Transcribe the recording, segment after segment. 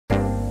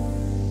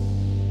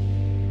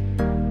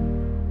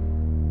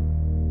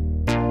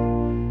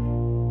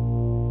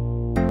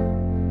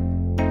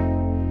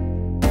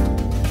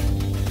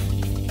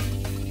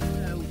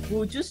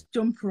we'll just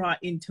jump right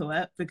into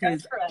it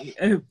because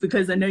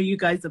I know you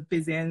guys are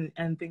busy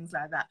and things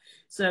like that.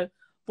 So,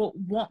 but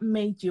what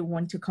made you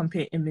want to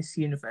compete in Miss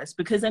Universe?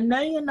 Because I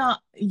know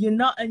you're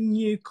not a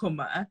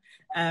newcomer.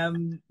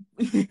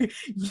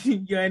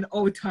 You're an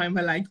old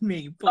timer like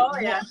me. But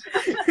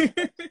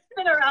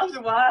Been around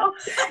a while.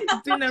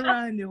 Been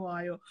around a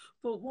while.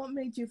 But what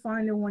made you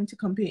finally want to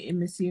compete in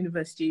Miss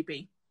Universe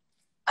GB?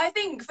 I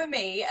think for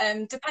me,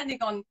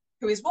 depending on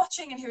who is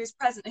watching and who is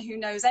present and who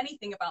knows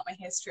anything about my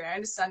history, I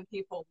understand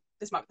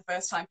this might be the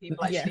first time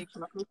people actually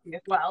come across me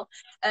as well.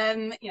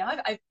 You know,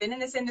 I've been in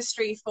this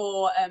industry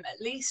for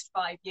at least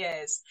 5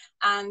 years,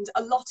 and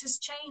a lot has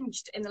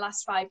changed in the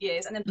last 5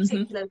 years, and then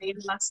particularly in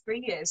the last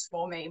 3 years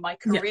for me. My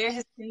career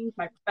has changed,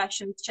 my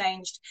profession's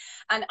changed,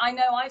 and I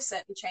know I've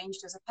certainly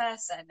changed as a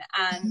person.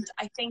 And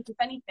I think, if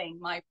anything,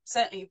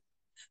 certainly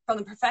from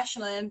the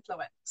professional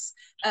influence,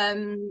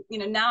 you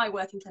know, now I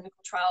work in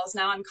clinical trials.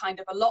 Now I'm kind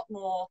of a lot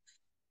more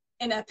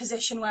in a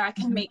position where I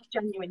can make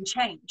genuine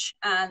change.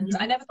 And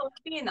I never thought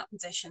I'd be in that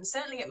position,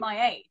 certainly at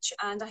my age.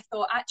 And I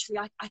thought, actually,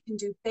 I can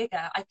do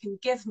bigger. I can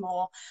give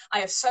more. I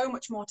have so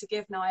much more to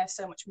give now. I have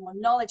so much more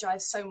knowledge. I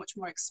have so much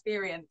more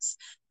experience,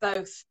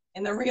 both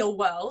in the real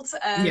world,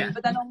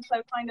 but then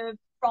also kind of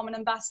from an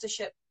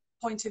ambassadorship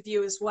point of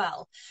view as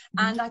well.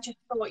 And I just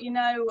thought, you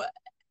know,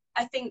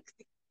 I think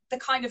the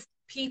kind of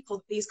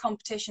people these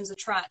competitions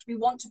attract, we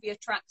want to be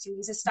attracting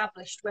these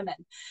established women,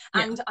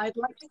 and I'd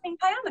like to think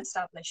I am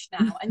established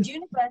now. And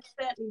Universe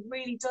certainly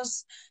really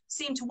does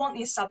seem to want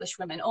the established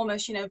women,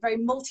 almost, you know, very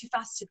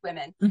multifaceted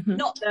women.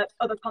 Not that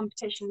other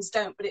competitions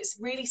don't, but it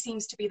really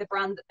seems to be the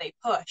brand that they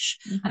push.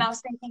 And I was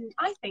thinking,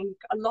 I think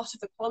a lot of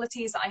the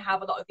qualities that I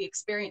have, a lot of the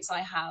experience I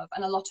have,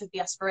 and a lot of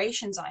the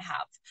aspirations I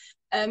have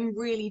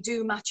really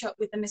do match up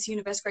with the Miss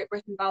Universe Great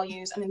Britain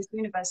values and the Miss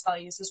Universe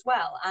values as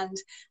well. And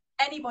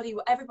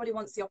everybody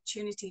wants the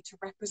opportunity to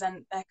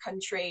represent their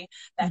country,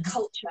 their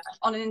culture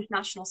on an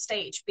international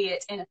stage, be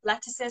it in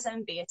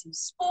athleticism, be it in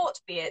sport,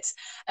 be it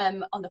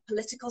on the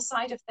political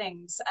side of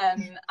things.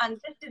 And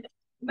this is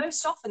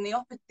most often the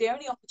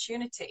only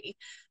opportunity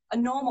a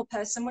normal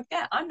person would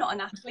get. I'm not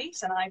an athlete,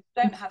 and I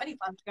don't have any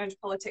plans to go into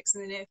politics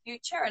in the near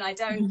future. And I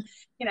don't,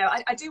 you know,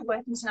 I do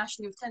work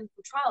internationally with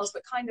clinical trials,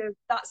 but kind of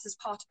that's as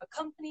part of a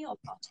company or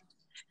part of,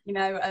 you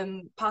know,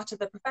 part of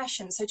the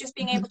profession. So just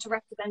being able to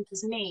represent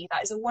as me,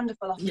 that is a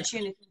wonderful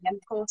opportunity, and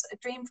of course a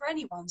dream for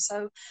anyone.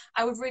 So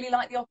I would really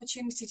like the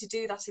opportunity to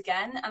do that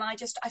again. And I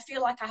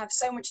feel like I have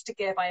so much to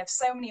give. I have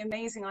so many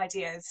amazing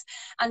ideas,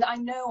 and I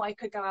know I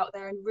could go out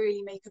there and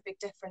really make a big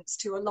difference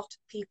to a lot of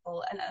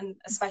people, and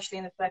especially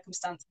in the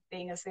circumstances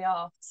being as they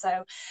are.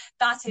 So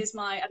that is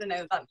I don't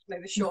know, that's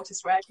maybe the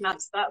shortest way I can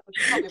answer that, which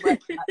probably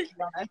won't be that, to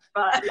be honest.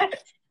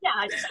 But yeah,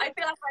 I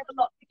feel like I have a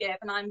lot to give,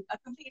 and I'm a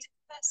complete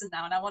person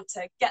now, and I want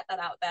to get that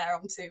out there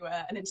onto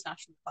an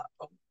international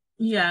platform.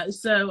 Yeah,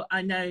 so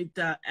I know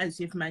that, as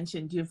you've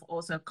mentioned, you've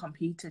also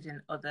competed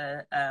in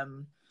other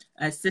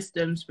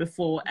systems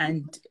before,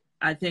 and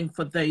I think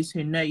for those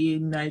who know you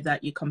know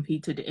that you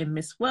competed in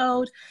Miss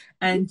World,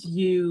 and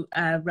you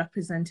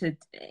represented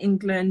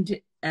England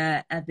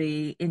at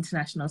the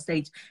international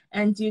stage,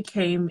 and you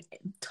came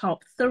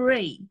top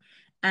 3.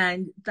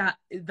 And that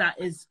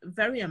is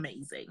very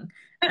amazing.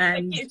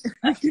 And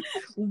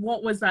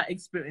what was that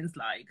experience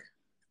like?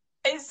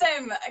 It's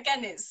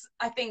again,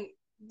 I think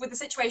with the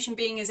situation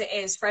being as it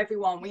is for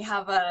everyone, we've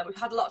had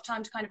a lot of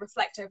time to kind of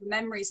reflect over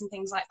memories and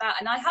things like that.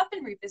 And I have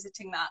been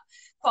revisiting that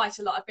quite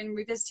a lot. I've been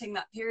revisiting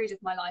that period of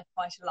my life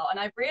quite a lot, and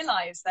I've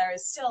realized there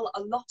is still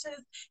a lot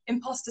of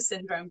imposter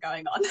syndrome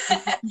going on.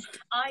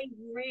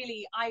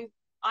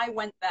 I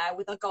went there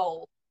with a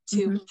goal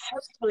to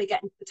hopefully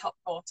get into the top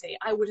 40.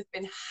 I would have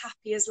been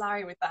happy as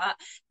Larry with that.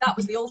 That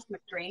was the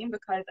ultimate dream,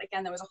 because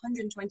again, there was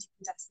 120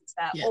 contestants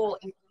there, all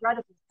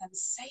incredible,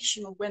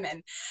 sensational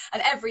women.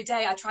 And every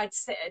day I tried to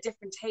sit at a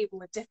different table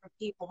with different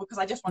people, because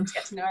I just wanted to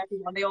get to know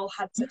everyone. They all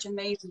had such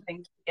amazing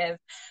things to give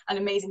and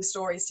amazing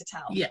stories to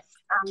tell.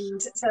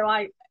 And so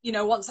I, you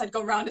know, once I'd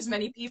gone around as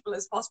many people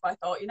as possible, I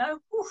thought, you know,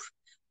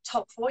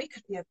 top 40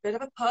 could be a bit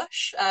of a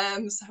push.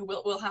 So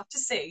we'll have to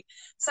see.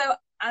 So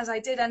as I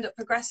did end up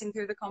progressing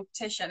through the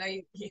competition,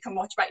 you can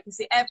watch back, you can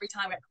see every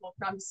time I call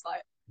through, I'm just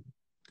like,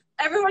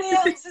 everybody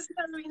else is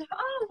so, you know,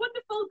 oh,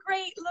 wonderful,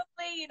 great,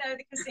 lovely, you know,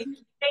 they can see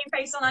game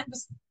face on. I'm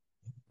just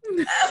all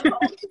the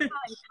time,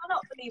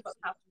 cannot believe what's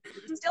happened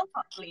to me. Still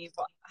can't believe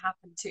what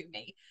happened to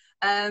me.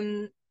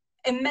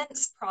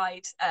 Immense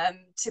pride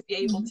to be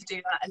able to do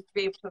that, and to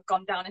be able to have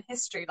gone down in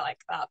history like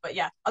that. But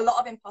yeah, a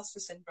lot of imposter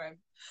syndrome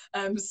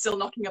still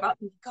knocking about,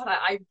 thinking, God,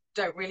 I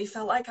don't really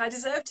feel like I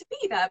deserve to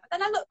be there. But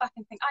then I look back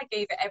and think I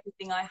gave it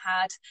everything I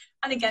had,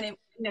 and again, you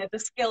know, the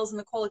skills and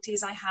the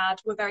qualities I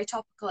had were very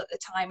topical at the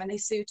time, and they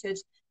suited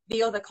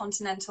the other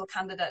continental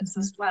candidates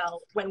as well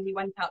when we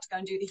went out to go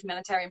and do the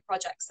humanitarian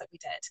projects that we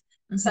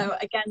did. So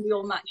again, we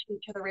all matched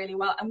each other really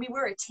well, and we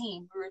were a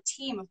team. We were a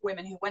team of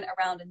women who went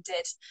around and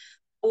did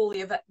all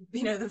the,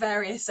 you know, the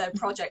various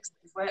projects that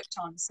we worked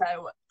on.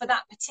 So for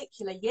that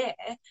particular year,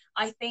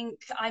 I think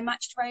I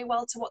matched very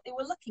well to what they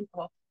were looking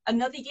for.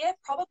 Another year,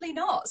 probably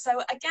not. So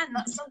again,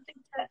 that's something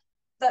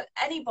that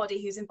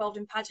anybody who's involved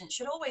in pageants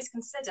should always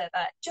consider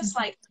that, just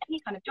like any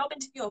kind of job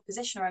interview or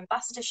position or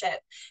ambassadorship,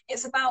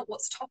 it's about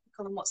what's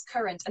topical and what's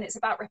current, and it's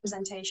about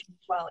representation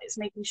as well. It's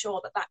making sure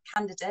that that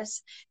candidate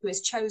who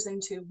is chosen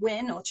to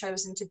win or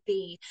chosen to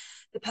be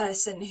the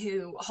person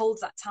who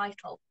holds that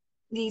title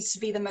needs to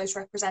be the most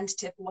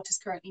representative of what is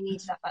currently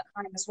needed at that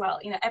time as well.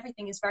 You know,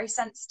 everything is very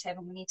sensitive,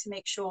 and we need to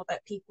make sure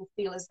that people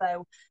feel as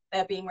though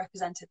they're being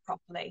represented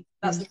properly.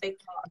 That's a big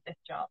part of this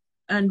job.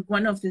 And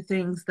one of the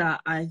things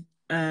that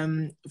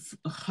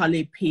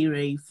Holly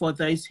Peary, for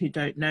those who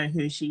don't know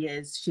who she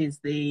is, she's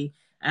the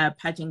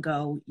Pageant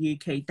Girl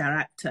UK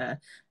director.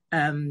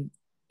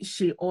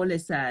 She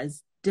always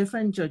says,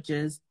 different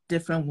judges,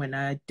 different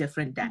winner,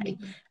 different day.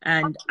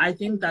 And I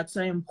think that's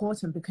so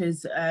important,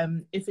 because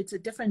if it's a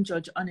different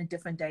judge on a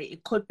different day,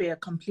 it could be a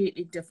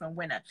completely different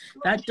winner.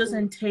 That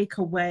doesn't take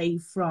away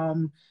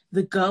from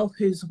the girl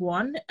who's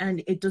won,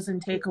 and it doesn't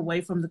take away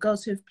from the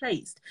girls who've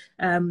placed.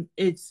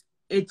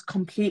 It's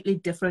completely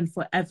different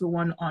for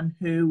everyone on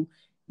who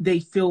they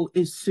feel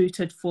is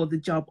suited for the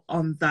job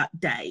on that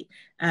day.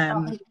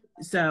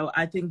 So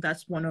I think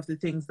that's one of the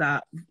things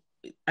that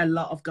a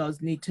lot of girls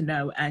need to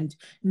know, and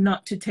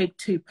not to take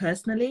too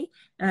personally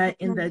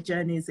in their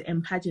journeys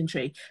in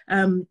pageantry.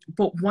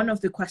 But one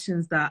of the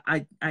questions that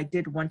I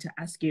did want to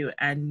ask you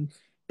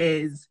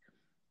is,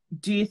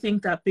 do you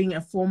think that being a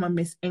former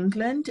Miss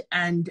England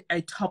and a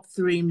top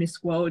 3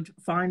 Miss World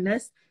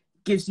finalist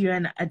gives you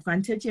an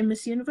advantage in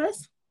Miss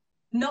Universe?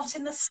 Not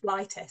in the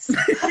slightest.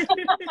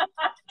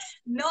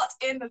 Not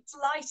in the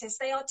slightest.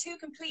 They are two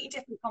completely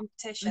different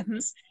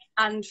competitions.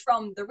 And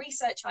from the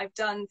research I've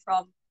done,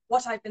 from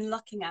what I've been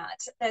looking at,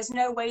 there's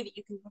no way that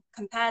you can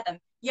compare them.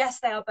 Yes,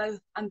 they are both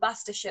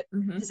ambassadorship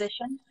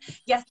positions.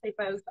 Yes, they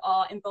both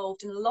are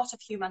involved in a lot of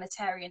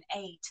humanitarian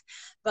aid.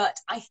 But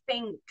I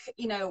think,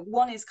 you know,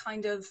 one is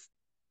kind of,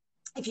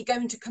 if you're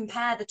going to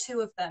compare the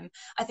two of them,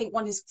 I think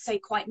one is, say,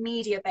 quite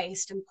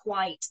media-based and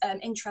quite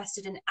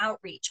interested in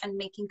outreach and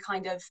making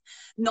kind of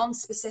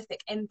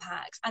non-specific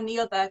impact, and the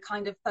other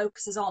kind of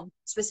focuses on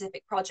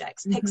specific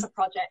projects, picks a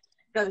project,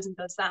 goes and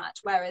does that.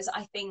 Whereas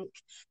I think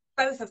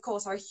both, of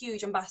course, are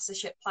huge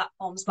ambassadorship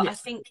platforms, but I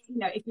think, you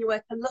know, if you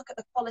were to look at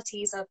the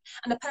qualities of,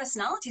 and the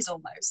personalities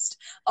almost,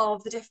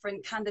 of the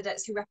different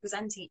candidates who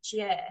represent each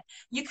year,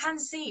 you can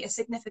see a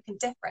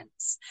significant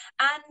difference.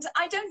 And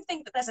I don't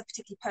think that there's a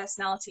particular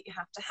personality you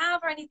have to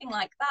have or anything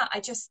like that. I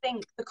just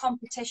think the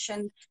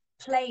competition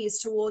plays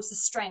towards the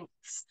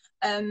strengths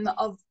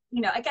of,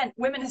 you know, again,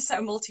 women are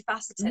so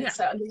multifaceted.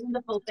 So the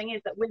wonderful thing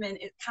is that women,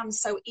 it can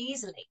so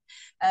easily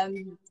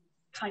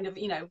kind of,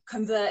 you know,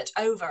 convert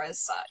over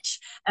as such.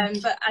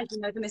 But as you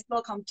know, the Miss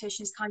World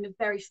competition is kind of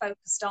very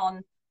focused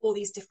on all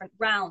these different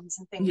rounds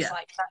and things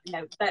like that, you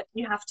know, that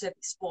you have to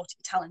be sporty,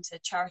 talented,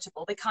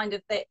 charitable. They kind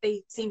of,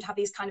 they seem to have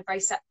these kind of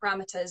very set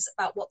parameters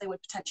about what they would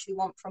potentially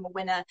want from a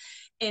winner,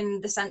 in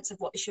the sense of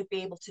what they should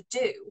be able to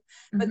do.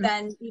 But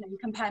then, you know, you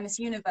compare Miss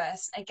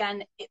Universe,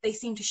 again, they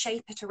seem to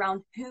shape it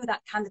around who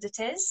that candidate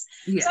is.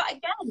 So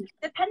again,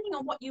 depending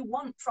on what you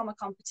want from a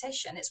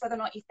competition, it's whether or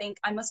not you think,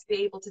 I must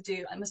be able to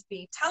do, I must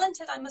be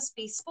talented, I must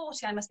be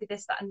sporty, I must be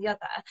this, that and the other,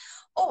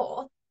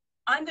 or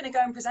I'm going to go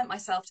and present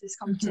myself to this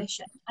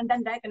competition, and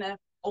then they're going to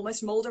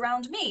almost mold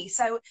around me.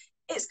 So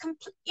it's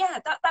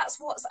that's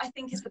what I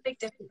think is the big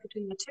difference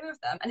between the two of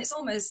them. And it's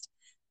almost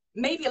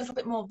maybe a little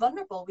bit more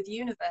vulnerable with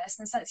Universe,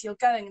 in the sense you're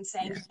going and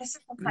saying, this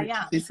is what I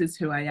am. This is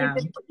who I am.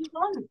 Is this what you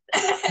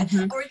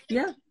want? Or is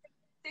this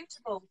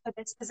suitable for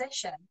this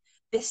position,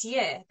 this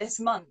year, this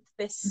month,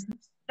 this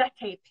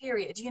decade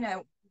period, you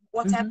know,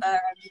 whatever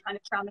kind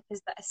of parameters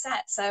that are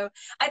set. So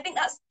I think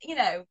that's, you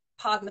know,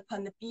 pardon the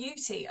pun, the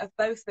beauty of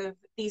both of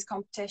these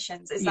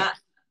competitions is that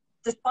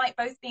despite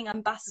both being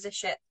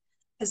ambassadorship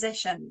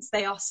positions,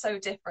 they are so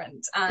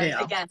different. And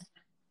again,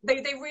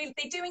 they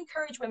do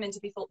encourage women to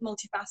be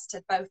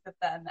multifaceted, both of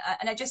them.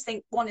 And I just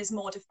think one is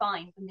more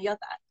defined than the other.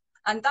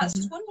 And that's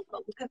just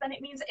wonderful, because then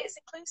it means that it's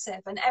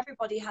inclusive and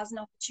everybody has an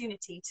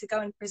opportunity to go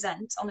and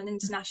present on an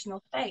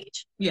international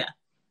stage.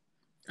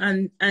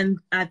 And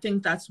I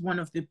think that's one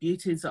of the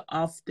beauties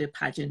of the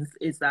pageants,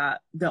 is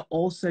that they're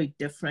all so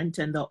different,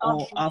 and they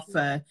all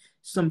offer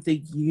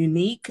something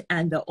unique,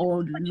 and they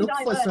all look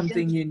for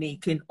something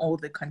unique in all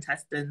the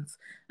contestants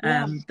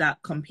that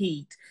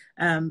compete.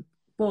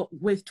 But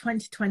with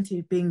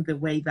 2020 being the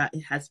way that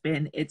it has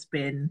been, it's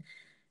been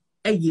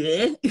a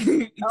year,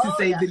 to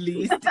say the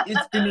least.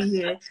 It's been a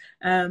year.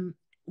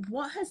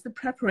 What has the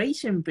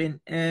preparation been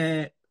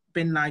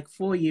like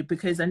for you?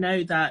 Because I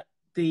know that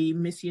the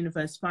Miss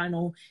Universe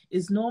final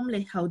is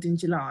normally held in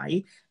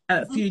July,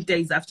 a few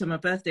days after my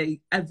birthday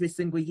every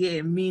single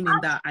year, meaning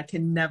that I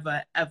can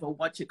never ever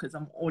watch it because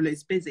I'm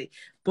always busy.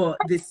 But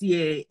this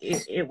year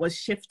it was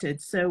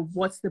shifted. So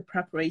what's the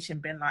preparation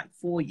been like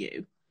for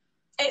you?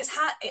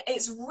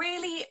 It's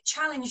really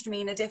challenged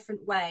me in a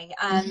different way.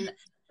 And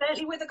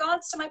Certainly with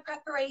regards to my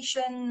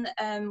preparation,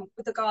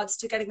 with regards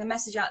to getting the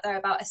message out there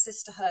about a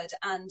sisterhood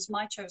and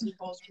my chosen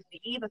cause with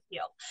the Eve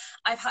appeal,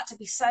 I've had to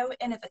be so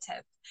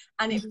innovative,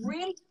 and it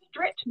really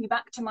stripped me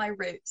back to my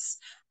roots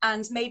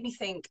and made me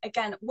think,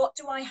 again, what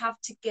do I have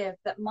to give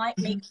that might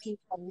make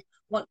people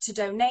want to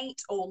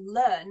donate or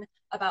learn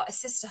about a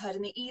sisterhood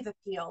and the Eve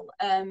appeal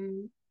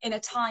in a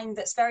time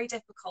that's very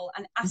difficult,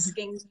 and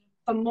asking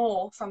for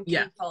more from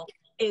people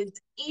is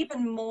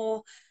even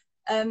more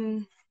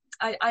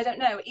I don't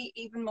know,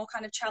 even more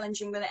kind of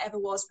challenging than it ever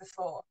was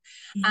before.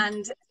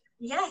 And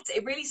yet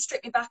it really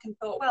stripped me back and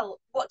thought, well,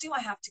 what do I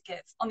have to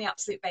give on the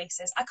absolute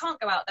basis? I can't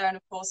go out there and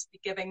of course be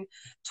giving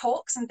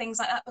talks and things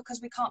like that because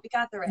we can't be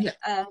gathering.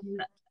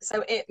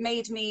 So it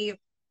made me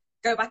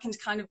go back into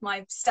kind of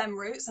my STEM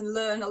roots and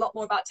learn a lot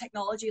more about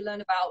technology,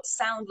 learn about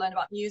sound, learn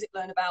about music,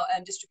 learn about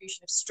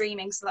distribution of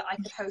streaming, so that I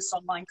could host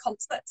online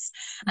concerts.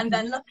 And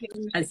then luckily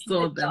I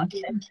saw them.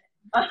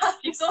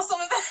 You saw some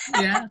of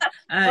them?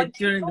 Yeah,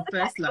 during the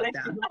first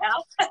lockdown.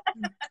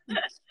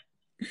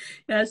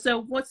 Yeah,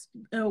 so what's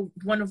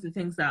one of the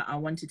things that I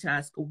wanted to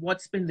ask,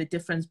 what's been the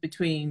difference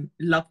between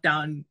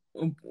lockdown,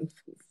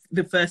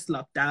 the first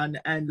lockdown,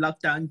 and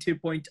lockdown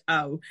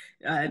 2.0,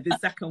 the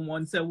second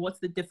one? So what's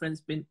the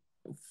difference been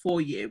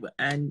for you,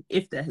 and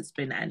if there has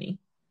been any?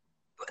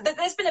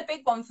 There's been a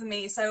big one for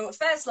me. So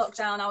first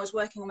lockdown, I was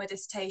working on my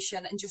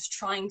dissertation and just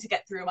trying to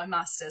get through my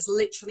master's,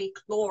 literally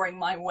clawing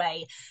my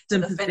way to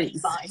the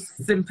finish line.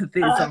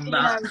 Sympathies on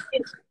that.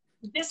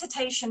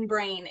 Dissertation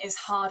brain is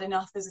hard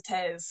enough as it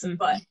is,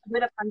 but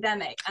with a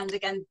pandemic, and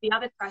again, the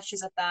added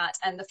pressures of that,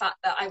 and the fact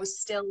that I was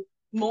still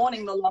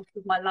mourning the loss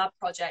of my lab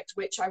project,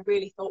 which I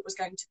really thought was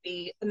going to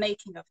be the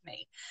making of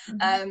me.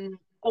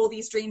 All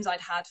these dreams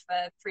I'd had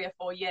for 3 or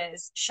 4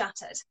 years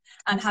shattered,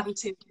 and having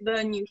to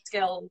learn new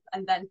skills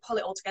and then pull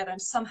it all together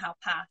and somehow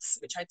pass,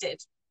 which I did,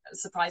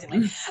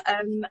 surprisingly.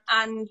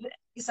 And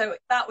so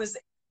that was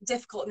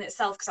difficult in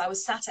itself, because I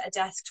was sat at a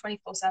desk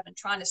 24/7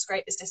 trying to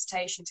scrape this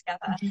dissertation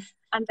together.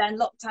 And then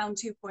lockdown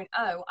 2.0,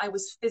 I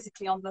was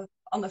physically on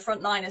the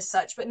front line as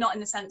such, but not in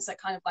the sense that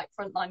kind of like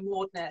frontline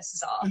ward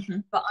nurses are,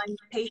 but I'm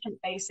patient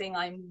facing,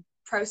 I'm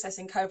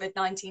processing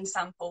COVID-19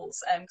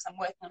 samples, because I'm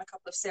working on a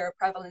couple of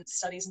seroprevalence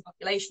studies and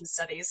population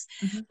studies,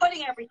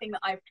 putting everything that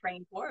I've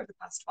trained for over the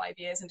past 5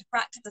 years into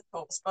practice, of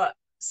course. But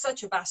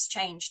such a vast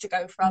change to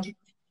go from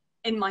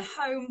in my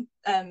home,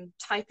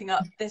 typing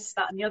up this,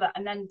 that and the other,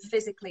 and then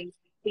physically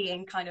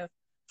being kind of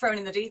thrown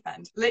in the deep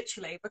end,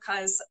 literally,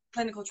 because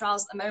clinical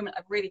trials at the moment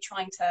are really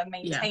trying to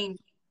maintain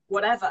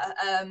whatever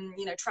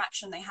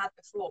traction they had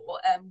before,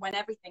 when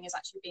everything is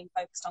actually being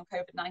focused on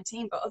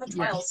COVID-19, but other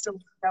trials still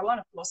go on.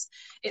 Of course,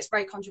 it's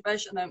very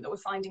controversial at the moment that we're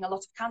finding a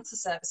lot of cancer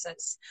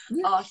services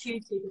are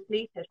hugely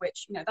depleted,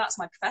 which, that's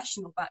my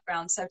professional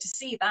background. So to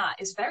see that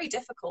is very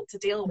difficult to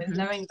deal with,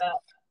 knowing that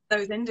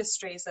those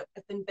industries that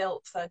have been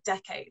built for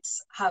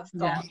decades have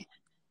gone.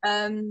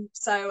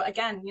 So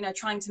again,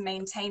 trying to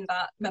maintain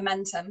that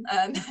momentum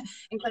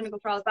in clinical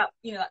trials,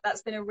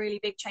 that's been a really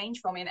big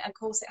change for me, and of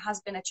course it has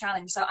been a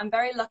challenge. So I'm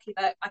very lucky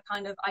that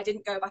I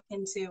didn't go back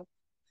into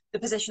the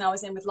position I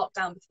was in with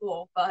lockdown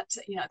before, but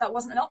that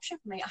wasn't an option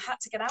for me. I had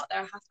to get out there.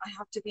 I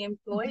have to be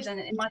employed, and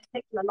in my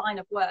particular line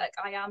of work,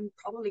 I am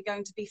probably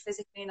going to be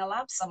physically in a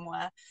lab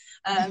somewhere,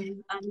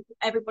 and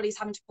everybody's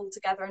having to pull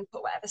together and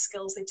put whatever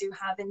skills they do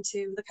have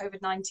into the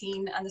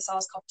COVID-19 and the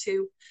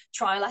SARS-CoV-2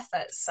 trial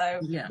efforts. So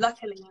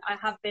luckily, I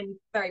have been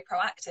very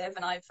proactive,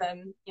 and I've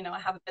I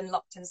haven't been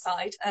locked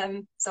inside.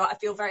 So I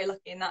feel very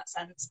lucky in that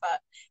sense. But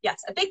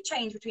yes, a big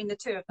change between the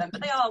two of them,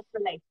 but they are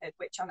related,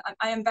 which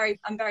I'm very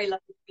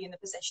lucky to be in the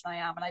position I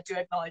am, and I do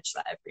acknowledge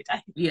that every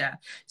day. Yeah.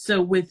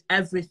 So with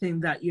everything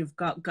that you've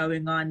got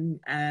going on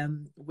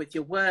with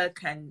your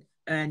work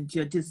and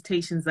your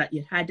dissertations that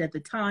you had at the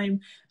time,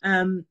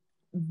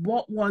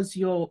 what was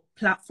your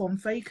platform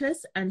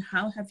focus, and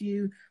how have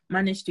you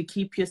managed to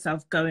keep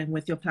yourself going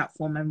with your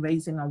platform and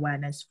raising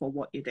awareness for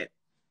what you do?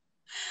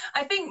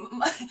 I think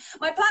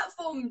my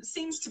platform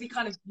seems to be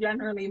kind of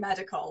generally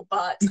medical,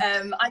 but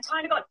I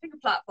kind of got 2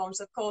 platforms.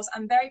 Of course,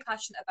 I'm very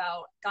passionate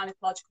about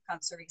gynecological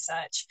cancer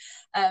research.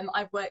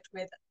 I've worked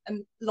with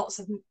lots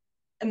of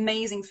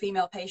amazing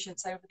female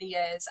patients over the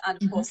years,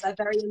 and of course they're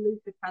very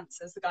elusive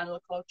cancers. The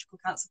gynecological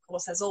cancer, of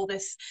course, there's all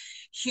this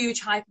huge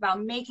hype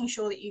about making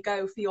sure that you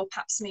go for your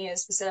pap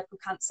smears for cervical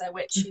cancer,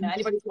 which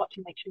anybody's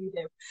watching, make sure you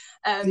do.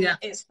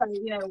 It's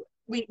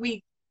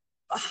we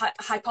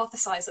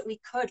hypothesize that we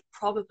could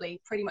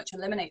probably pretty much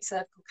eliminate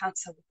cervical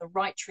cancer with the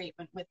right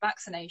treatment, with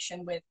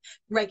vaccination, with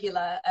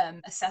regular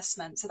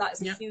assessment. So that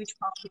is a huge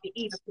part of the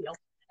Eve appeal.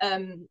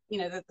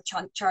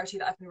 The charity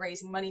that I've been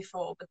raising money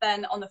for. But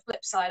then on the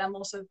flip side, I'm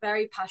also a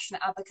very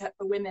passionate advocate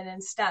for women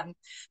in STEM,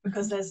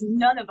 because there's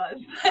none of us.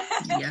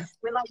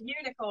 We're like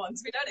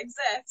unicorns, we don't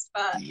exist.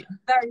 But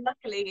very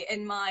luckily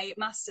in my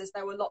master's,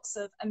 there were lots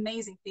of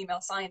amazing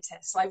female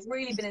scientists. So I've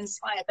really been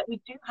inspired that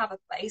we do have a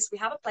place, we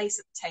have a place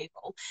at the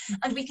table,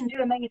 and we can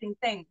do amazing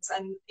things.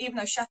 And even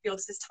though Sheffield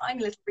is this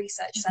tiny little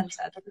research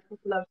centre, there's a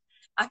couple of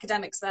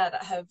academics there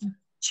that have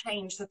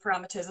change the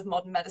parameters of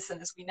modern medicine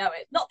as we know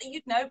it. Not that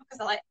you'd know, because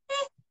they're like,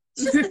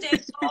 it's just the day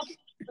job.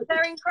 but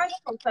they're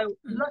incredible. So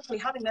luckily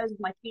having those as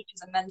my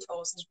teachers and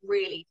mentors has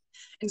really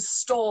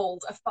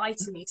installed a fight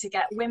in me to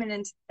get women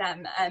into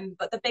STEM.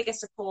 But the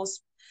biggest, of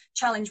course,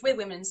 challenge with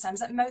women in STEM is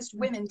that most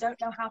women don't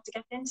know how to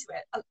get into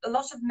it. A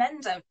lot of men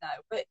don't know,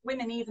 but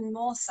women even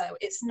more so.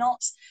 It's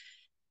not,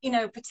 you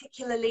know,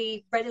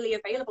 particularly readily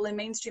available in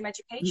mainstream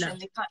education.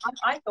 No.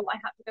 I thought I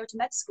had to go to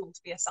med school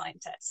to be a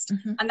scientist,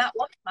 and that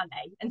was plan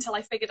A, until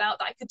I figured out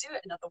that I could do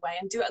it another way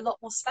and do it a lot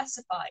more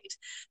specified.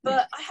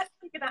 But I had to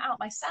figure that out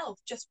myself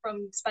just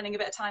from spending a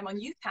bit of time on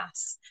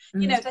UCAS.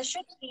 You know, there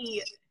should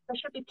be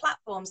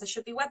platforms, there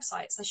should be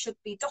websites, there should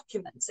be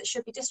documents that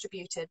should be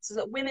distributed so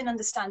that women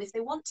understand if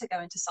they want to go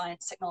into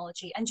science,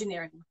 technology,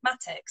 engineering,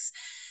 mathematics,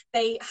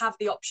 they have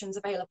the options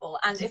available.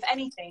 And if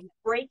anything,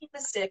 breaking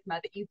the stigma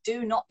that you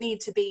do not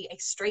need to be a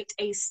straight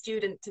A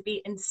student to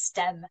be in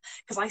STEM,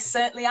 because I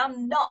certainly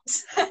am not.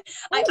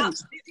 I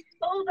absolutely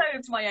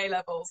bulldozed my A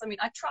levels. I mean,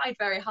 I tried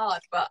very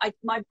hard, but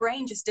my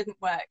brain just didn't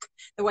work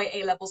the way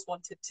A levels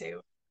wanted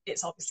to.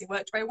 It's obviously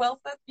worked very well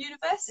for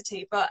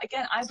university, but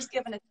again, I was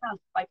given a chance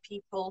by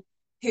people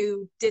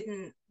who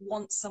didn't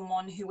want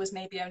someone who was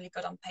maybe only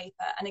good on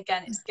paper. And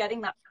again, it's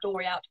getting that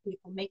story out to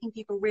people, making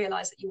people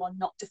realize that you are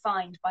not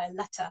defined by a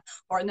letter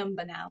or a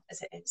number now,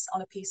 as it is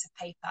on a piece of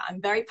paper.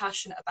 I'm very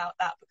passionate about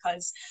that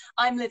because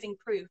I'm living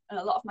proof,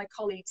 and a lot of my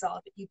colleagues are,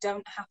 that you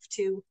don't have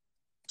to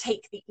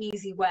take the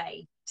easy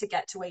way to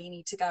get to where you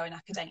need to go in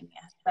academia.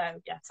 So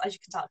yes, as you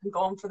can tell, I can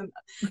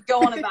go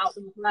on about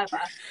them forever.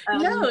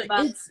 No,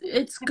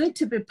 it's good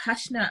to be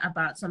passionate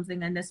about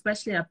something, and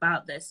especially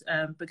about this,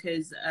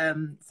 because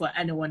for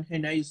anyone who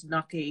knows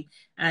Naki,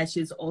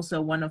 she's also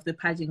one of the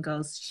pageant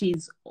girls.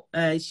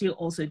 She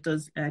also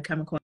does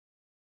chemical.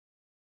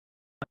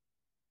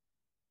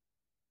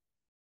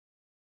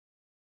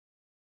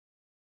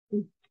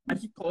 I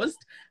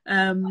paused.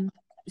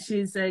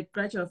 She's a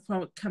graduate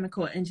from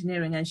chemical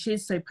engineering, and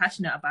she's so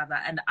passionate about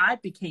that. And I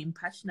became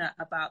passionate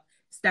about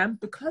STEM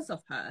because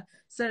of her.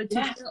 So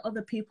to hear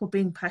other people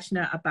being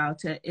passionate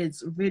about it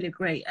is really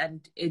great.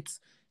 And it's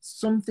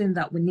something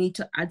that we need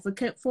to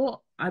advocate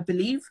for, I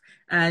believe.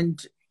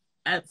 And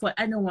for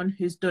anyone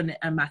who's done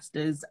a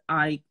master's,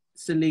 I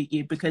salute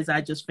you, because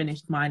I just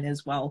finished mine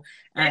as well.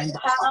 And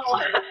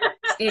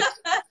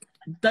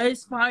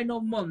those final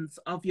months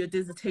of your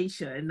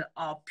dissertation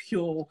are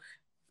pure.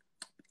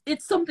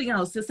 It's something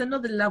else. It's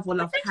another level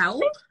of hell.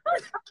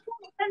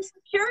 And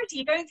security,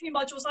 you're going through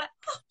modules like,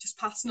 oh, just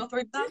pass another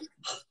exam.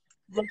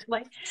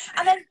 Lovely.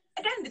 And then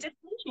again, the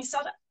dissertation, you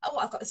start, oh,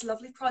 I've got this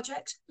lovely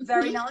project,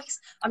 very nice.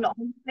 I'm not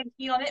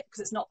keen on it because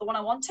it's not the one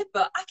I wanted,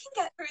 but I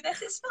can get through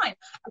this. It's fine.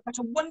 I've got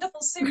a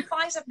wonderful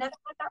supervisor. I've never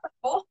had that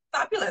before.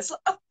 Fabulous.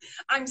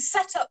 I'm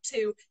set up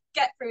to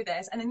get through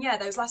this. And then, yeah,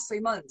 those last 3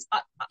 months,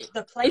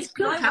 the place. It's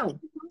pure hell.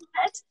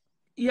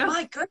 Yeah.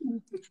 My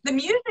goodness. The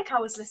music I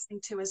was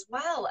listening to as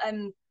well.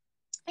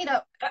 You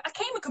know, I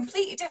came a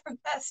completely different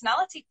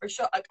personality for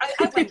sure.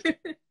 I went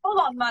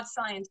full on mad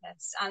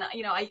scientist, and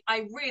you know,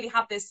 I really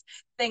have this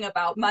thing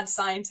about mad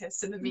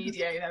scientists in the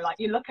media. You know, like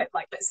you look at,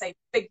 like, let's say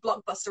big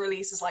blockbuster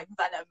releases like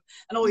Venom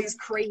and all these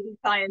crazy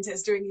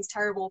scientists doing these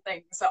terrible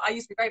things. So I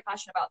used to be very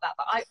passionate about that,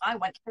 but I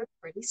went to a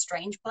really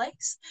strange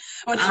place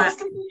when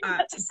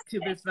to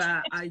be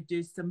fair, I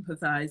do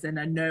sympathize, and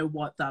I know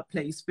what that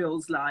place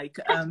feels like.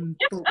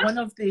 But one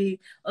of the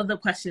other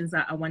questions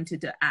that I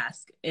wanted to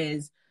ask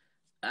is,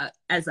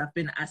 as I've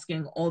been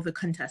asking all the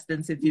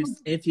contestants,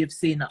 if you've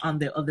seen it on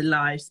the other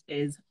lives,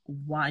 is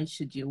why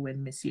should you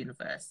win Miss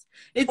Universe?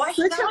 It's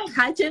such a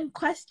pageant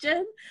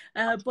question,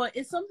 but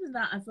it's something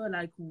that I feel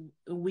like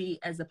we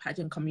as a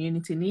pageant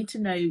community need to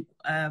know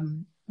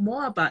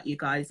more about you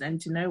guys,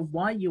 and to know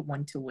why you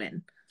want to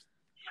win.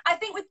 I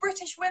think with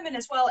British women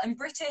as well, and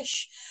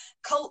British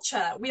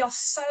culture, we are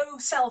so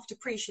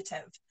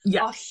self-depreciative.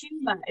 Yeah. Our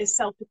humour is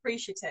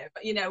self-depreciative.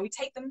 You know, we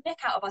take the mick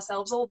out of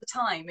ourselves all the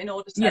time in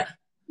order to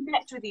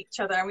connect with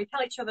each other, and we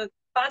tell each other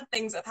bad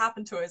things that have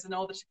happened to us in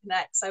order to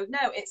connect. So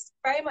no, it's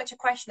very much a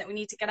question that we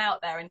need to get out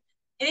there, and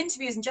in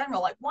interviews in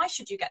general, like, why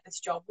should you get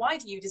this job? Why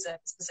do you deserve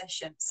this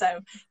position?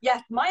 So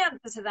yeah, my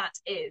answer to that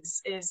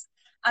is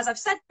as I've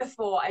said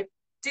before, I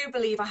do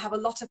believe I have a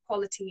lot of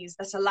qualities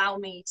that allow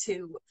me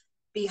to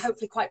be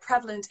hopefully quite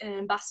prevalent in an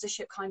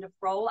ambassadorship kind of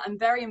role. I'm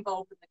very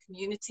involved in the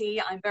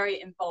community. I'm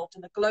very involved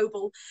in the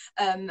global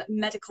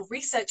medical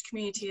research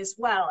community as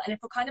well. And if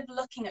we're kind of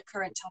looking at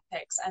current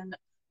topics and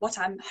what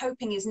I'm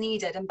hoping is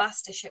needed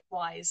ambassadorship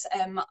wise,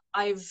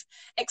 I've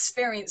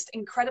experienced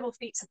incredible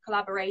feats of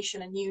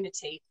collaboration and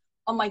unity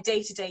on my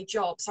day-to-day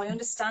job. So I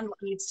understand what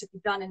needs to be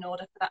done in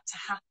order for that to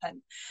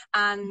happen.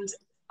 And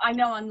I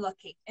know I'm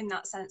lucky in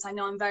that sense. I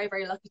know I'm very,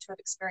 very lucky to have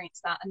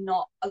experienced that, and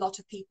not a lot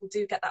of people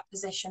do get that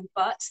position,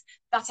 but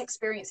that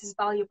experience is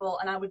valuable,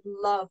 and I would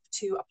love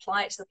to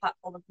apply it to the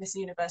platform of Miss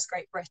Universe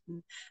Great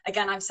Britain.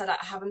 Again, I've said I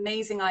have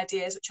amazing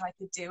ideas which I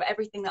could do,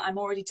 everything that I'm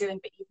already doing,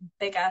 but even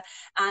bigger.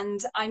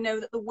 And I know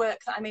that the work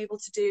that I'm able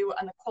to do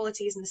and the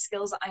qualities and the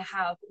skills that I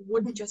have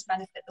wouldn't just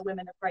benefit the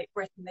women of Great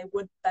Britain, they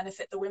would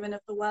benefit the women of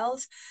the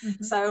world.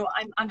 So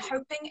I'm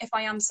hoping if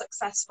I am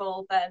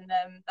successful, then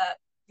that,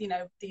 you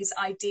know, these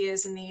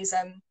ideas and these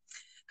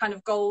kind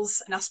of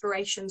goals and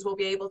aspirations will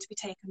be able to be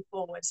taken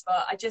forwards.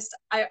 But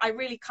I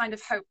really kind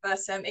of hope that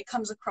it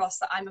comes across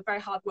that I'm a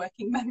very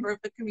hardworking member of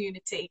the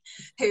community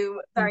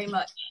who very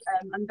much,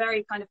 I'm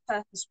very kind of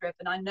purpose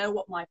driven. I know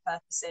what my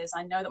purpose is.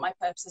 I know that my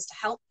purpose is to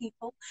help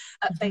people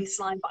at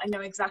baseline, but I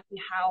know exactly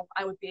how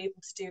I would be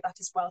able to do that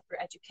as well, through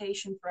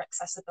education, through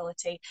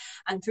accessibility,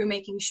 and through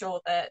making sure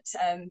that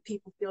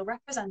people feel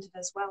represented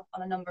as well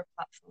on a number of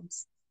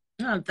platforms.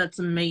 Oh, that's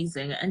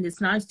amazing. And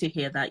it's nice to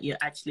hear that you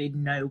actually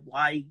know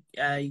why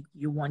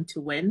you want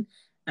to win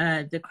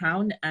the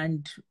crown,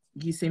 and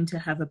you seem to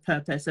have a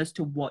purpose as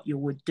to what you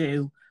would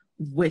do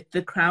with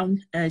the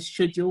crown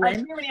should you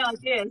win. Too many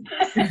ideas.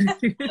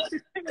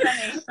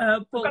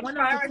 But one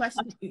of the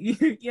questions,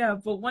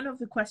 but one of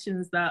the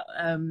questions that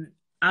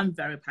I'm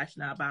very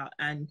passionate about,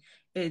 and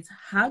it's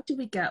how do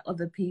we get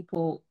other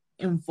people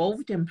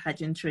involved in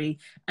pageantry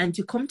and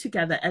to come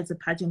together as a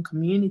pageant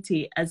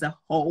community as a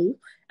whole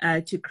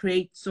to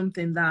create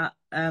something that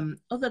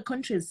other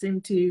countries seem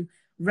to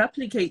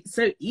replicate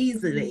so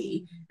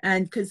easily.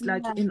 And because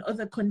like in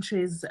other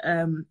countries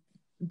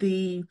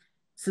the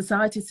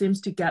society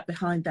seems to get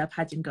behind their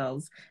pageant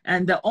girls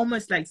and they're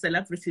almost like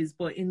celebrities,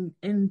 but in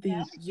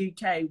the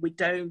UK we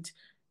don't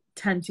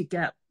tend to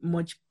get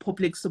much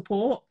public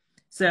support.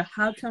 So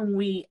how can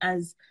we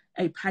as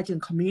a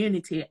pageant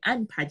community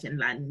and Pageant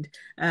Land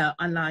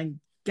online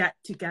get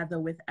together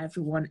with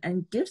everyone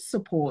and give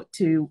support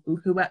to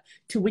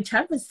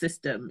whichever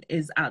system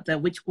is out there,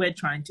 which we're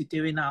trying to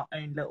do in our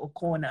own little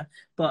corner,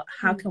 but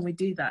how can we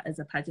do that as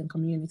a pageant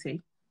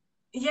community?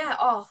 Yeah,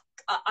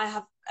 I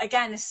have,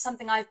 again, this is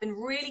something I've been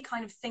really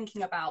kind of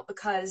thinking about,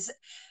 because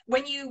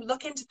when you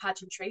look into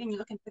pageantry and you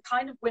look into the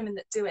kind of women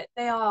that do it,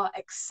 they are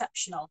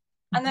exceptional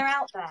and they're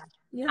out there.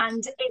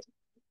 And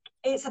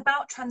it's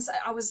about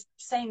I was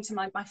saying to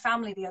my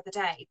family the other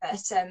day that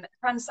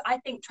I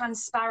think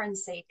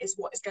transparency is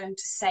what is going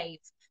to save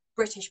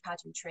British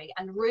pageantry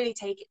and really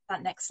take it to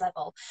that next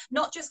level.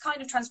 Not just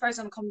kind of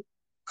transparency on the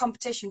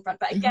competition front,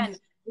 but again,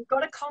 we've got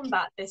to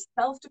combat this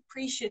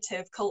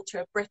self-depreciative culture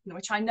of Britain,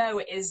 which I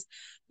know is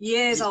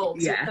years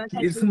old. So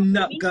it's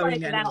not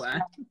going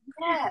anywhere.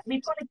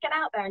 We've got to get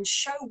out there and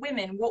show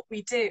women what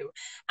we do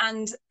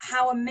and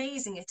how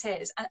amazing it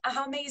is and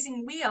how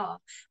amazing we are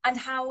and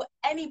how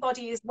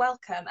anybody is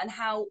welcome, and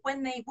how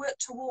when they work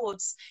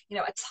towards, you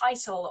know, a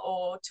title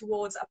or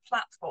towards a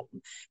platform,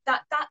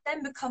 that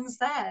then becomes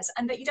theirs,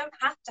 and that you don't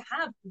have to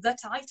have the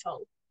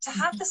title to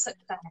have the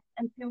success,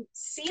 and to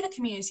see the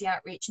community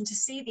outreach and to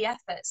see the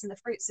efforts and the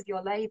fruits of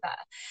your labour.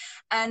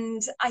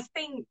 And I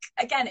think,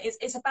 again,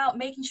 it's about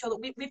making sure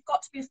that we've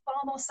got to be far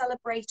more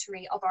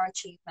celebratory of our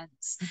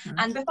achievements.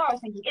 And before I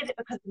was thinking, is it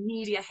because the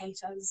media hate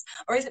us,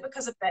 or is it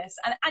because of this?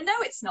 And I know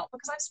it's not,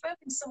 because I've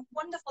spoken to some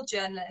wonderful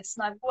journalists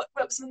and I've worked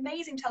with some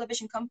amazing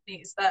television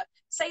companies that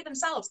say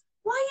themselves,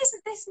 why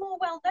isn't this more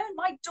well known?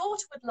 My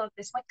daughter would love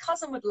this, my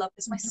cousin would love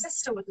this, my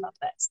sister would love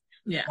this.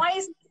 Why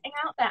isn't it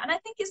out there? And I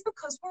think it's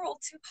because we're all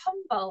too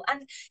humble,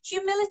 and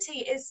humility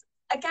is,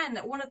 again,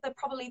 one of the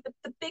probably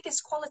the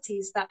biggest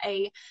qualities that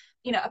a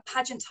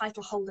pageant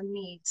title holder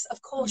needs.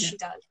 Of course she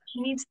does.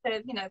 She needs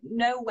to,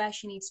 know where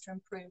she needs to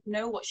improve,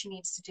 know what she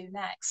needs to do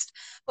next.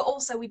 But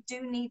also we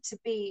do need to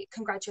be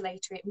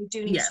congratulatory. We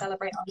do need to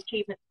celebrate our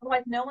achievements.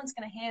 Otherwise no one's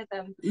going to hear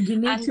them. You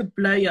need to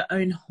blow your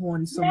own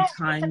horn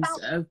sometimes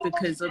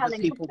because other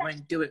people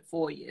won't do it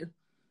for you.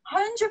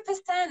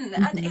 100%.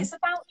 And it's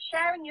about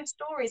sharing your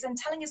stories and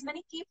telling as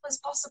many people as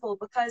possible,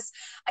 because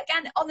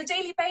again, on a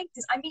daily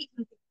basis I meet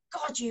them.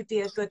 God, you'd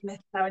be a good Miss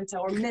so-and-so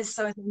or Miss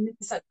so-and-so, Miss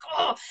so-and-so.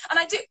 Oh, and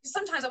I do,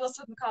 sometimes I will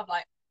sit in the car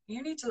like,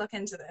 you need to look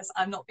into this.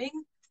 I'm not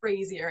being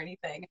crazy or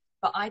anything,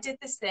 but I did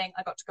this thing.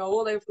 I got to go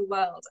all over the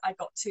world. I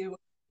got to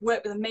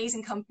work with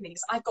amazing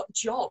companies. I've got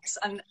jobs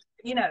and,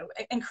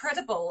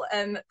 incredible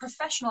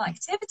professional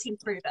activity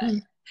through this.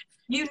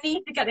 You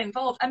need to get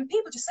involved. And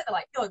people just sit there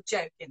like, you're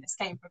joking, this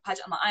came from a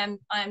pageant. I'm like,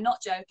 I am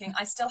not joking.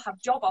 I still have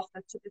job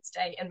offers to this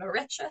day in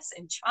Mauritius,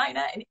 in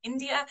China, in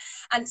India.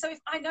 And so if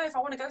I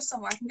want to go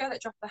somewhere, I can go there,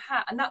 drop the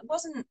hat. And that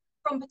wasn't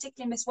from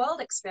particularly Miss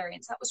World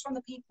experience. That was from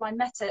the people I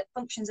met at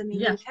functions in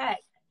the UK.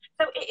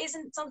 So it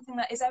isn't something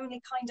that is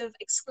only kind of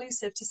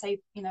exclusive to, say,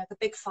 the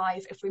big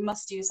five, if we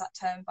must use that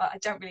term, but I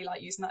don't really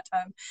like using that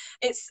term.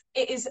 It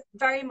is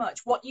very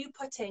much what you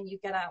put in, you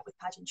get out with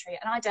pageantry.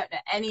 And I don't know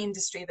any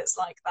industry that's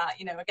like that,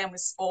 again,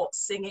 with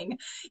sports, singing,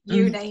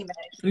 you name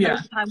it. Most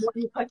of the time, what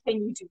you put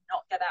in, you do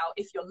not get out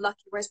if you're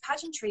lucky. Whereas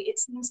pageantry, it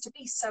seems to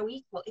be so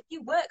equal. If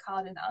you work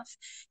hard enough,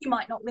 you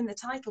might not win the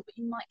title, but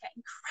you might get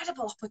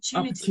incredible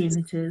opportunities.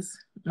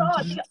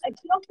 God,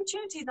 the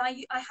opportunities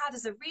I had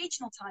as a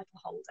regional title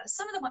holder,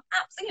 some of them were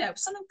absolutely,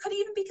 some of them could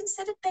even be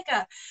considered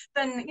bigger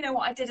than,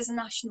 what I did as a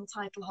national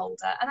title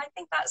holder. And I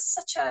think that's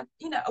such a,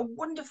 a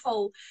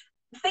wonderful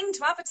thing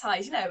to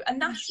advertise, a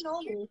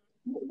national,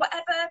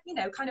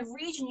 whatever, kind of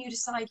region you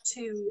decide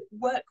to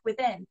work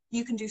within,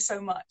 you can do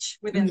so much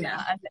within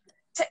that.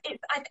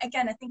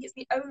 And I think it's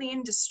the only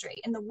industry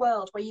in the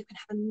world where you can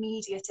have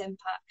immediate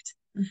impact.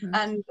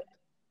 And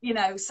You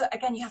know, so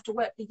again, you have to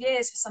work for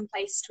years for some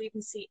places to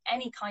even see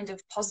any kind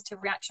of positive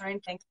reaction or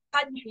anything.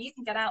 Pageantry, you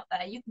can get out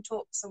there, you can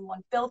talk to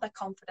someone, build their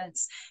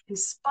confidence,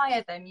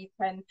 inspire them, you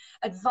can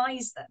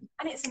advise them,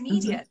 and it's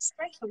immediate,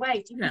 straight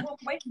away. You can walk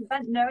away from the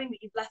event knowing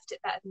that you've left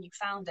it better than you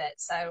found it.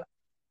 So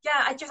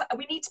yeah,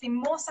 we need to be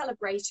more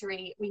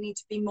celebratory, we need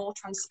to be more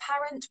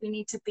transparent, we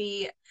need to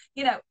be,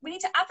 you know, we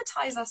need to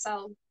advertise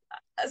ourselves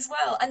as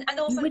well, and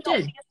also not be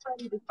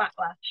afraid of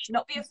backlash,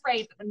 not be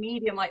afraid that the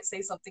media might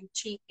say something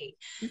cheeky.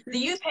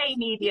 The UK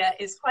media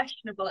is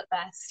questionable at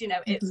best, you know,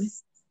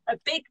 it's a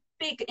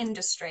big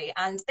industry,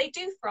 and they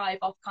do thrive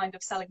off kind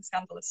of selling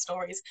scandalous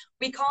stories.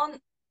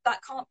 That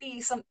can't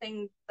be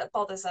something that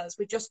bothers us.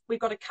 We've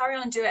got to carry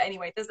on and do it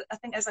anyway. I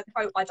think there's a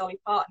quote by Dolly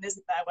Parton,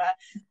 isn't there, where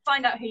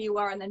find out who you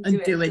are and then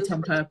do it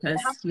on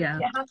purpose. It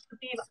has to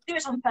be, do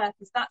it on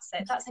purpose. That's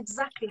it. That's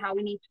exactly how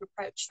we need to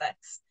approach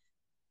this.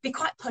 Be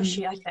quite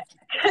pushy, I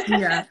think.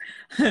 Yeah,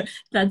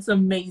 that's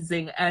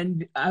amazing.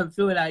 And I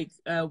feel like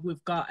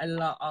we've got a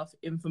lot of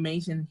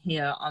information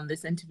here on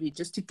this interview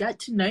just to get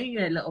to know you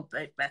a little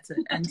bit better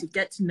and to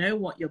get to know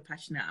what you're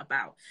passionate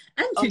about,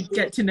 and to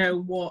get to know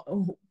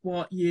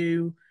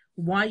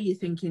why you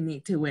think you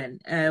need to win,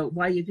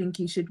 why you think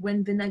you should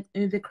win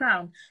the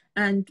crown.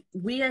 And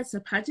we as a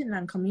Pageant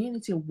Land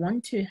community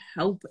want to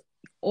help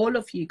all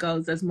of you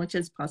girls as much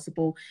as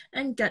possible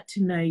and get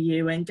to know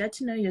you and get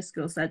to know your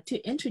skill set, to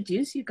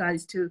introduce you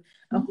guys to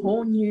a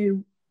whole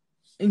new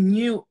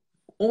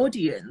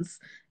audience.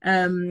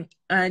 And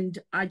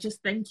I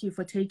just thank you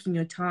for taking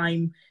your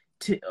time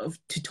to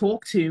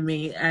talk to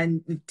me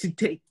and to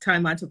take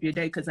time out of your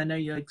day, because I know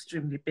you're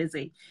extremely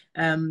busy.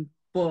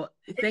 But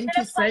thank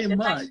you so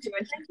much. Thank you.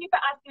 And thank you for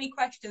asking me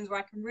questions where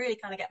I can really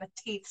kind of get my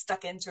teeth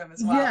stuck into them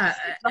as well. Yeah,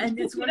 and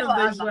it's one of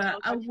those where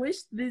I wish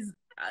this,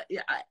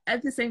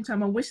 at the same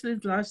time, I wish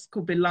this lives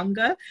could be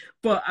longer,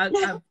 but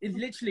it's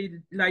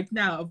literally like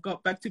now I've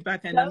got back to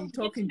back and I'm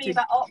talking to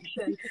that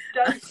option.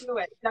 Don't do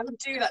it. Don't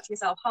do that to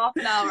yourself. Half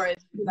an hour is,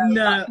 you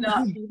know,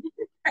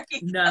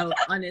 no,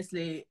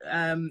 honestly,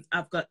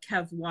 I've got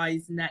Kev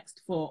Wise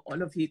next for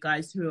all of you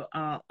guys who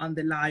are on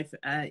the live,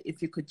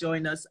 if you could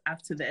join us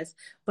after this.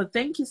 But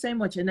thank you so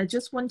much, and I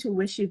just want to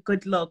wish you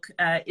good luck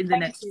in the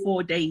next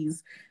 4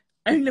 days.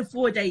 Only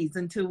 4 days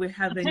until we're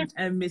having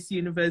a Miss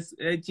Universe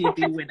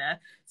GB winner.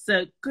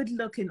 So good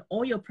luck in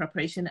all your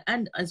preparation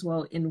and as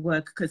well in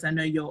work, because I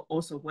know you're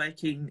also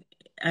working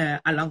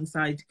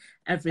alongside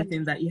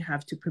everything that you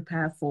have to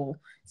prepare for.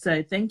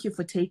 So thank you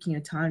for taking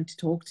your time to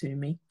talk to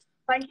me.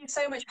 Thank you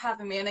so much for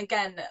having me. And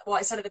again, what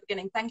I said at the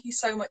beginning, thank you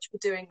so much for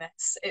doing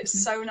this.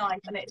 It's so nice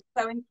and it's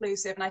so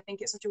inclusive. And I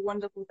think it's such a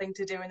wonderful thing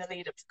to do in the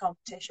lead up to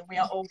competition. We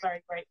are all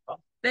very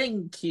grateful.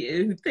 Thank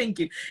you. Thank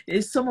you.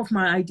 Some of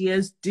my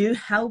ideas do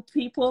help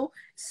people,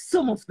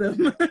 some of them.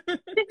 This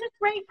is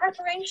great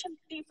preparation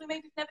for people who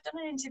maybe have never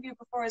done an interview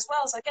before as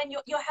well. So again,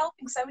 you're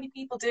helping so many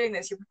people doing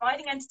this. You're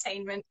providing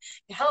entertainment,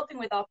 you're helping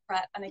with our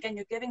prep, and again,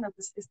 you're giving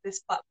us this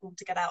platform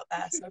to get out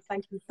there. So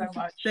thank you so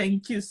much.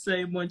 Thank you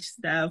so much,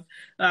 Steph.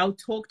 I'll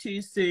talk to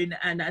you soon.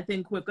 And I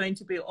think we're going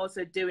to be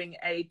also doing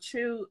a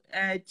true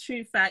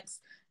facts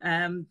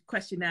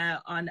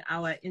questionnaire on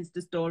our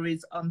Insta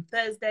stories on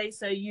Thursday,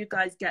 so you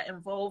guys get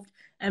involved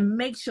and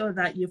make sure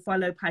that you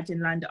follow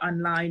Pageant Land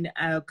online,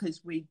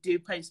 because we do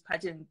post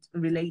pageant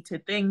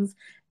related things,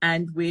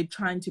 and we're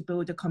trying to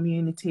build a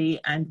community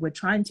and we're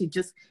trying to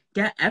just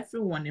get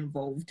everyone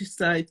involved.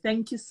 So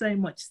thank you so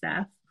much,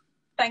 Steph.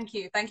 Thank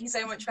you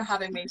so much for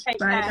having me. Take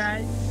care. Bye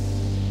guys.